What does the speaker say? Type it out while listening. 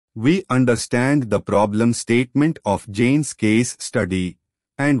We understand the problem statement of Jane's case study,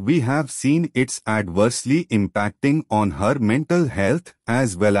 and we have seen it's adversely impacting on her mental health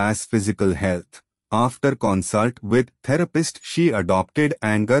as well as physical health. After consult with therapist, she adopted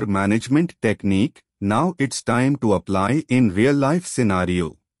anger management technique. Now it's time to apply in real-life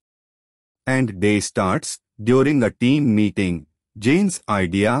scenario. And day starts. During a team meeting, Jane's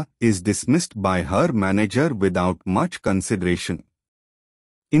idea is dismissed by her manager without much consideration.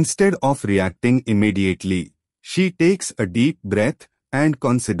 Instead of reacting immediately, she takes a deep breath and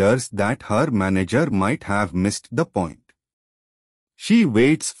considers that her manager might have missed the point. She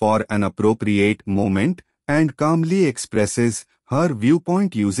waits for an appropriate moment and calmly expresses her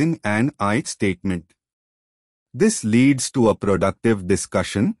viewpoint using an I statement. This leads to a productive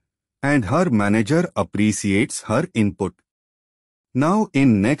discussion, and her manager appreciates her input. Now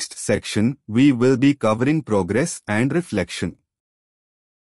in next section, we will be covering progress and reflection.